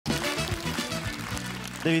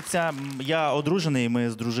Дивіться, я одружений, ми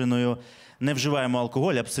з дружиною не вживаємо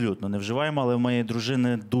алкоголь, абсолютно не вживаємо, але в моєї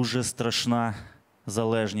дружини дуже страшна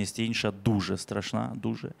залежність, інша дуже страшна,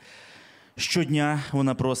 дуже. Щодня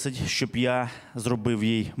вона просить, щоб я зробив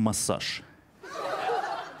їй масаж.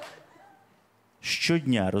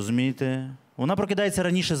 Щодня, розумієте? Вона прокидається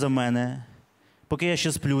раніше за мене, поки я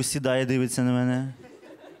ще сплю, сідає, дивиться на мене.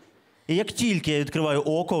 І як тільки я відкриваю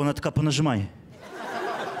око, вона така: понажимай.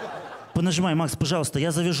 Понажимай, Макс, пожалуйста,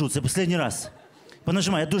 я завяжу, це останній раз.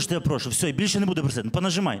 Понажимай, я дуже тебе прошу, все, і більше не буду просити.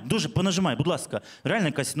 Понажимай, дуже понажимай, будь ласка. Реально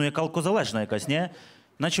якась, як алкозалежна якась, ні?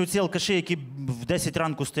 Наче оці алкаші, які в 10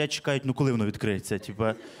 ранку стоять, чекають, коли воно відкриється.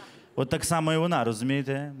 Типа, от так само і вона,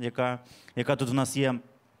 розумієте, яка тут в нас є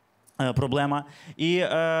проблема. І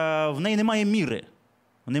в неї немає міри.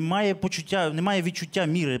 Немає відчуття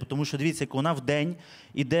міри, тому що, дивіться, як вона вдень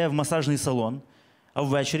іде в масажний салон, а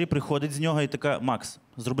ввечері приходить з нього і така: Макс,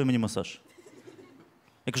 зроби мені масаж.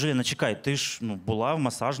 Я кажу: Лена, чекай, ти ж була в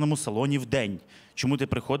масажному салоні вдень. Чому ти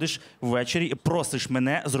приходиш ввечері і просиш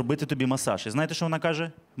мене зробити тобі масаж? І знаєте, що вона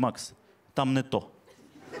каже? Макс, там не то.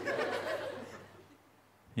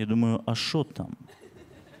 Я думаю, а що там?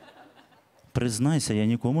 Признайся, я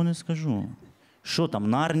нікому не скажу. Що там,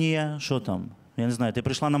 Нарнія? Що там? Я не знаю, ти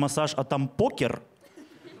прийшла на масаж, а там покер?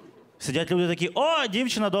 Сидять люди такі: о,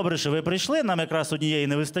 дівчина, добре, що ви прийшли, нам якраз однієї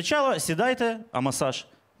не вистачало, сідайте, а масаж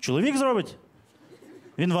чоловік зробить?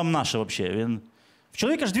 Він вам наше взагалі. В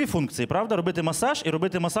чоловіка ж дві функції, правда? Робити масаж і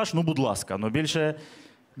робити масаж, будь ласка.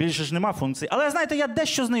 Більше ж нема функцій. Але, знаєте, я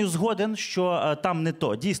дещо з нею згоден, що там не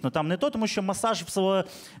то. Дійсно, там не то, тому що масаж в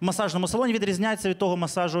масажному салоні відрізняється від того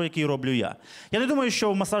масажу, який роблю я. Я не думаю,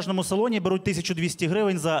 що в масажному салоні беруть 1200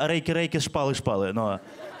 гривень за рейки-рейки, шпали-шпали.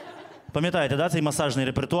 Пам'ятаєте, да, цей масажний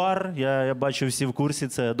репертуар? Я бачу, всі в курсі,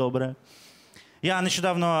 це добре. Я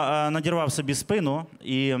нещодавно надірвав собі спину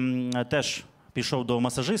і теж пішов до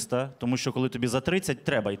масажиста, тому що коли тобі за 30,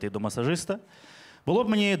 треба йти до масажиста. Було б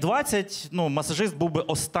мені 20, масажист був би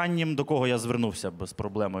останнім, до кого я звернувся б з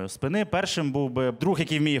проблемою спини. Першим був би друг,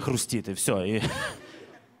 який вміє хрустіти. Все.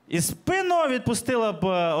 І спину відпустила б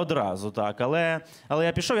одразу, так. Але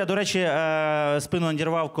я пішов. Я, до речі, спину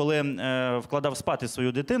надірвав, коли вкладав спати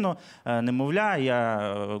свою дитину, немовля.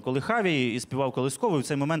 Я колихав її і співав колискову, і в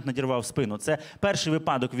цей момент надірвав спину. Це перший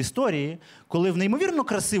випадок в історії, коли в неймовірно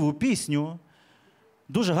красиву пісню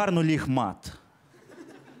дуже гарно ліг мат.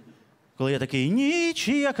 Коли я такий: ніч,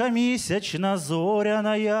 яка місячна,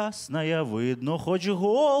 зоряна ясна, видно хоч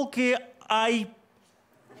голки, ай.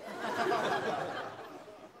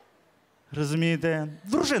 Розумієте?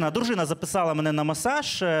 Дружина записала мене на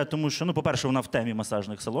масаж, тому що, по-перше, вона в темі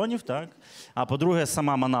масажних салонів, так? А по-друге,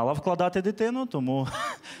 сама манала вкладати дитину, тому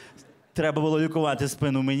треба було лікувати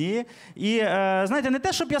спину мені. І, знаєте, не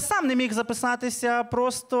те, щоб я сам не міг записатися,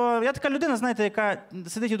 просто я така людина, знаєте, яка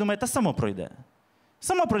сидить і думає: та само пройде.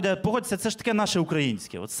 Само пройде, погодься, це ж таке наше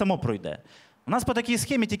українське, от само пройде. У нас по такій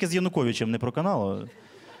схемі тільки з Януковичем не проканало.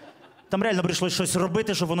 Там реально прийшлося щось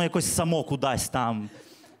робити, щоб воно якось само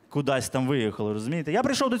кудись там виїхало, розумієте? Я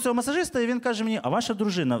прийшов до цього масажиста, і він каже мені: а ваша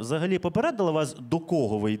дружина взагалі попередила вас, до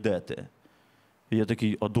кого ви йдете? І я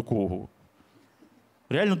такий: а до кого?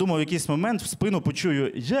 Реально думав, в якийсь момент в спину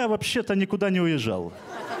почую: я взагалі-то нікуди не уїжджав.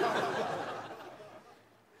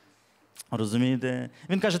 Розумієте?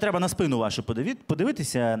 Він каже: треба на спину вашу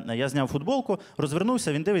подивитися. Я зняв футболку,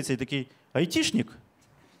 розвернувся, він дивиться і такий: айтішник?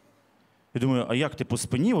 Я думаю, а як по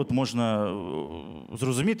спині можна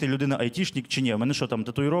зрозуміти, людина айтішник чи ні? У мене що там,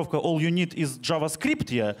 татуїровка all you need is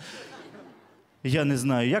JavaScript? Я не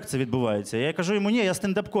знаю, як це відбувається. Я кажу йому: ні, я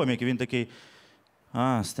стендап-комік. І він такий: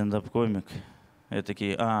 а, стендап-комік. Я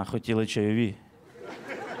такий: а, хотіли чайові.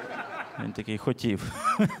 Він такий: хотів.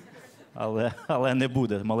 Але не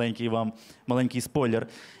буде. Маленький спойлер.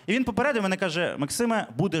 І він попередив мене, каже: Максиме,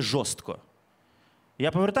 буде жорстко.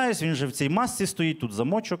 Я повертаюсь, він вже в цій масці стоїть, тут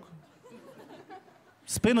замочок.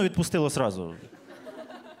 Спину відпустило сразу.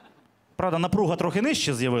 Правда, напруга трохи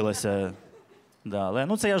нижче з'явилася. Да,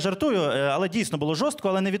 але, це я жартую, але дійсно було жорстко,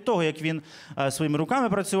 але не від того, як він своїми руками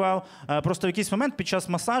працював. Просто в якийсь момент під час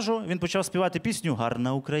масажу він почав співати пісню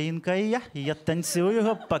 «Гарна українка і я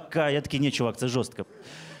танцюю, пока». Я такий: ні, чувак, це жорстко.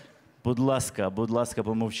 Будь ласка,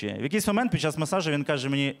 помовчи. В якийсь момент під час масажу він каже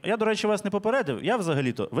мені: я, до речі, вас не попередив, я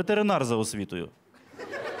взагалі-то ветеринар за освітою.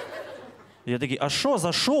 Я такий: а що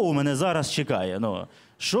за шоу мене зараз чекає?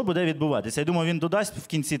 Що буде відбуватися? Я думав, він додасть в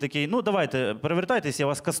кінці такий: давайте, перевертайтесь, я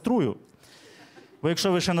вас каструю. Бо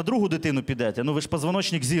якщо ви ще на другу дитину підете, ви ж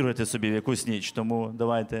позвоночник зірвете собі в якусь ніч, тому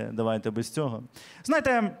давайте без цього.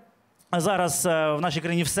 Знаєте, зараз в нашій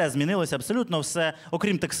країні все змінилося, абсолютно все,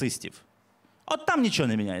 окрім таксистів. От там нічого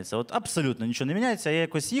не міняється, от абсолютно нічого не міняється. Я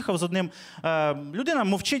якось їхав з одним, людина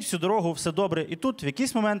мовчить всю дорогу, все добре. І тут в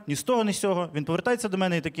якийсь момент, ні з того, ні з сього, він повертається до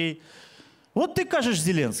мене і такий: от ти кажеш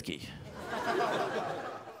Зеленський.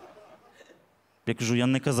 Я кажу, я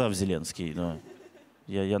не казав Зеленський. Ну,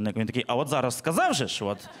 він такий, а от зараз сказав же ж,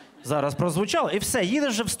 от зараз прозвучало, і все,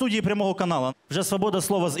 їдеш вже в студії прямого каналу. Вже свобода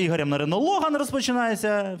слова з Ігорем на Рено Логан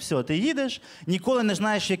розпочинається, все, ти їдеш. Ніколи не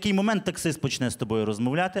знаєш, в який момент таксист почне з тобою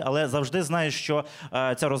розмовляти, але завжди знаєш, що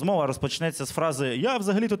ця розмова розпочнеться з фрази «Я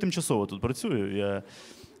взагалі-то тимчасово тут працюю,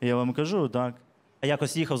 я вам кажу, так».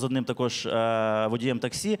 Якось їхав з одним також водієм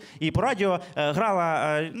таксі, і по радіо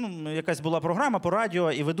грала, якась була програма по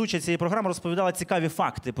радіо, і ведуча цієї програми розповідала цікаві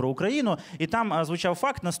факти про Україну. І там звучав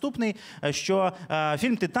факт наступний, що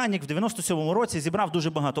фільм «Титанік» в 97-му році зібрав дуже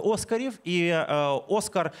багато Оскарів, і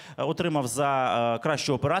Оскар отримав за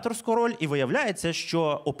кращу операторську роль, і виявляється,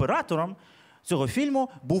 що оператором цього фільму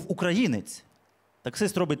був українець.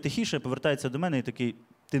 Таксист робить тихіше, повертається до мене і такий: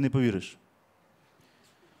 ти не повіриш.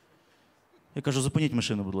 Я кажу, зупиніть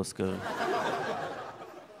машину, будь ласка.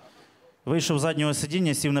 Вийшов з заднього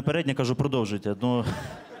сидіння, сів на переднє, кажу, продовжуйте. Ну,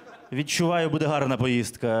 відчуваю, буде гарна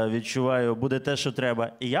поїздка, відчуваю, буде те, що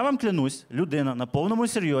треба. І я вам клянусь, людина на повному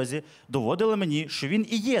серйозі доводила мені, що він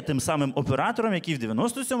і є тим самим оператором, який в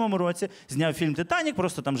 97-му році зняв фільм «Титанік»,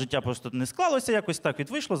 просто там життя просто не склалося, якось так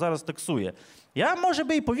вийшло, зараз таксує. Я, може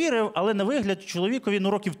би, і повірив, але на вигляд чоловікові,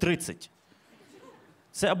 років 30.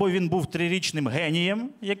 Це або він був 3-річним генієм,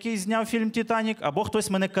 який зняв фільм «Титанік», або хтось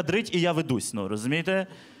мене кадрить, і я ведусь. Ну, розумієте,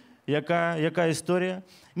 яка історія?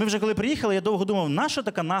 Ми вже коли приїхали, я довго думав, наша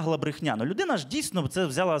така нагла брехня? Ну, людина ж дійсно це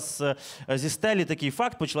взяла зі стелі такий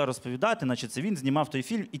факт, почала розповідати, наче це він знімав той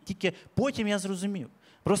фільм, і тільки потім я зрозумів.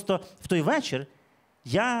 Просто в той вечір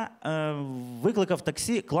я викликав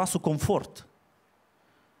таксі класу «Комфорт».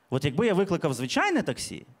 От якби я викликав звичайне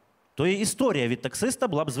таксі, то і історія від таксиста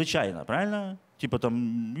була б звичайна, правильно? Типа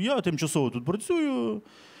там, я тимчасово тут працюю,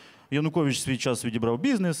 Янукович свій час відібрав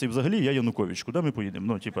бізнес, і взагалі я Янукович, куди ми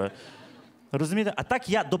поїдемо? Ну, типа, розумієте? А так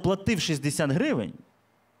я доплатив 60 гривень,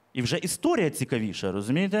 і вже історія цікавіша,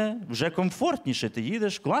 розумієте? Вже комфортніше ти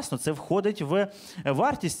їдеш, класно, це входить в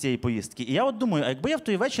вартість цієї поїздки. І я от думаю, а якби я в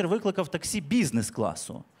той вечір викликав таксі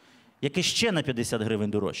бізнес-класу, яке ще на 50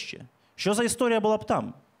 гривень дорожче, що за історія була б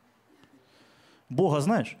там? Бога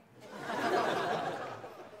знаєш?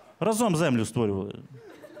 Разом землю створювали.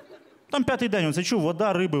 Там 5-й день, оце чув,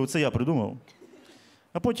 вода, риби, оце я придумав.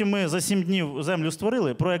 А потім ми за 7 днів землю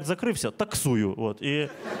створили, проєкт закрився, таксую. От, і...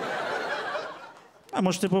 А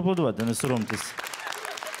можете поаплодувати, не соромтесь.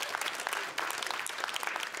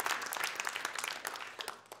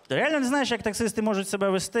 Ти реально не знаєш, як таксисти можуть себе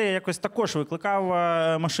вести? Я якось також викликав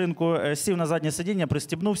машинку, сів на заднє сидіння,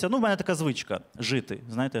 пристібнувся. Ну, в мене така звичка – жити,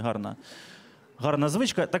 знаєте, гарна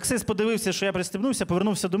звичка. Таксист подивився, що я пристібнувся,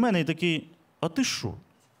 повернувся до мене і такий: а ти що?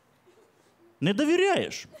 Не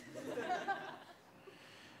довіряєш?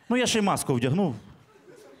 Ну, я ще й маску вдягнув.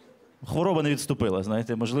 Хвороба не відступила,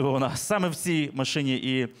 знаєте, можливо, вона саме в цій машині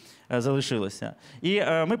і залишилася. І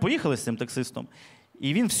ми поїхали з цим таксистом,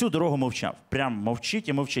 і він всю дорогу мовчав. Прям мовчить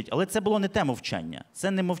і мовчить. Але це було не те мовчання.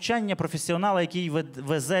 Це не мовчання професіонала, який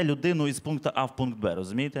везе людину із пункту А в пункт Б,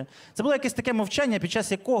 розумієте? Це було якесь таке мовчання, під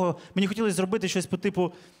час якого мені хотілося зробити щось по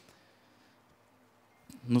типу: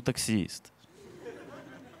 ну, таксіст.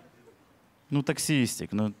 Ну, таксістик,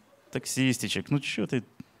 ну, таксістичок, ну, що ти?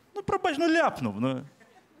 Ну, пробач, ну, ляпнув,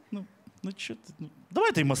 ну, що ти? Ну,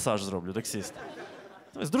 давай я масаж зроблю, таксіст.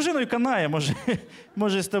 З дружиною канає,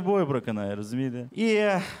 може з тобою проканає, розумієте? І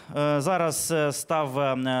зараз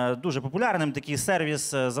став дуже популярним такий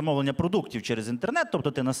сервіс замовлення продуктів через інтернет.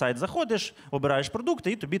 Тобто ти на сайт заходиш, обираєш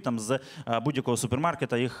продукти, і тобі там з будь-якого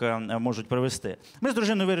супермаркета їх можуть привезти. Ми з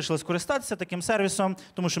дружиною вирішили скористатися таким сервісом,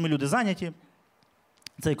 тому що ми люди зайняті.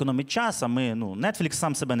 Це економить час, а ми, Нетфлікс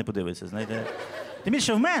сам себе не подивиться, знаєте. Тим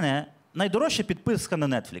більше в мене найдорожча підписка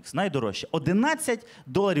на Нетфлікс, найдорожча.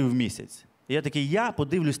 $11 в місяць. І я такий: я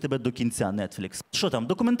подивлюсь тебе до кінця, Нетфлікс. Що там,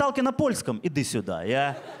 документалки на польському? Іди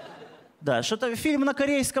сюди. Що там, фільм на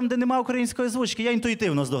корейському, де нема української озвучки? Я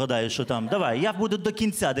інтуїтивно здогадаюсь, що там. Давай, я буду до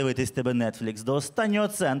кінця дивитись тебе, Нетфлікс, до останнього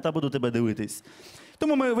цента буду тебе дивитись.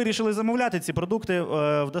 Тому ми вирішили замовляти ці продукти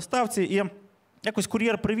в доставці, і якось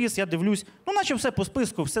кур'єр привіз, я дивлюсь, наче все по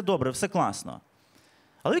списку, все добре, все класно.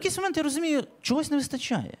 Але в якийсь момент я розумію, чогось не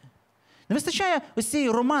вистачає. Не вистачає ось цієї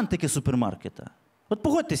романтики супермаркета. От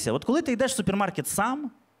погодьтеся, от коли ти йдеш в супермаркет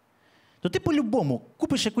сам, то ти по-любому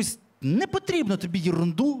купиш якусь непотрібну тобі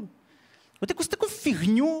єрунду, от якусь таку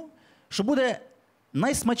фігню, що буде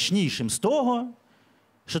найсмачнішим з того,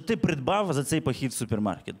 що ти придбав за цей похід в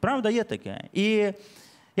супермаркет. Правда, є таке? І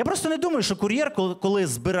Я просто не думаю, що кур'єр, коли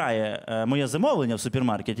збирає моє замовлення в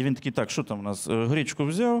супермаркеті, він такий, так, що там у нас? Горічку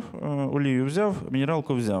взяв, олію взяв,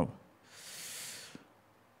 мінералку взяв.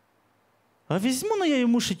 А візьму я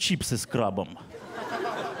йому ще чіпси з крабом.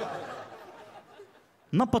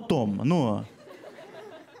 На потом, ну.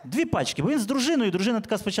 2 пачки, бо він з дружиною, дружина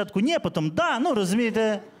така спочатку ні, потім да, ну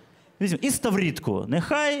розумієте. Візьму. І ставрідку.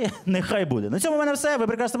 Нехай буде. На цьому в мене все. Ви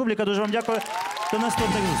прекрасна публіка, дуже вам дякую. До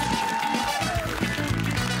наступних зустрічей.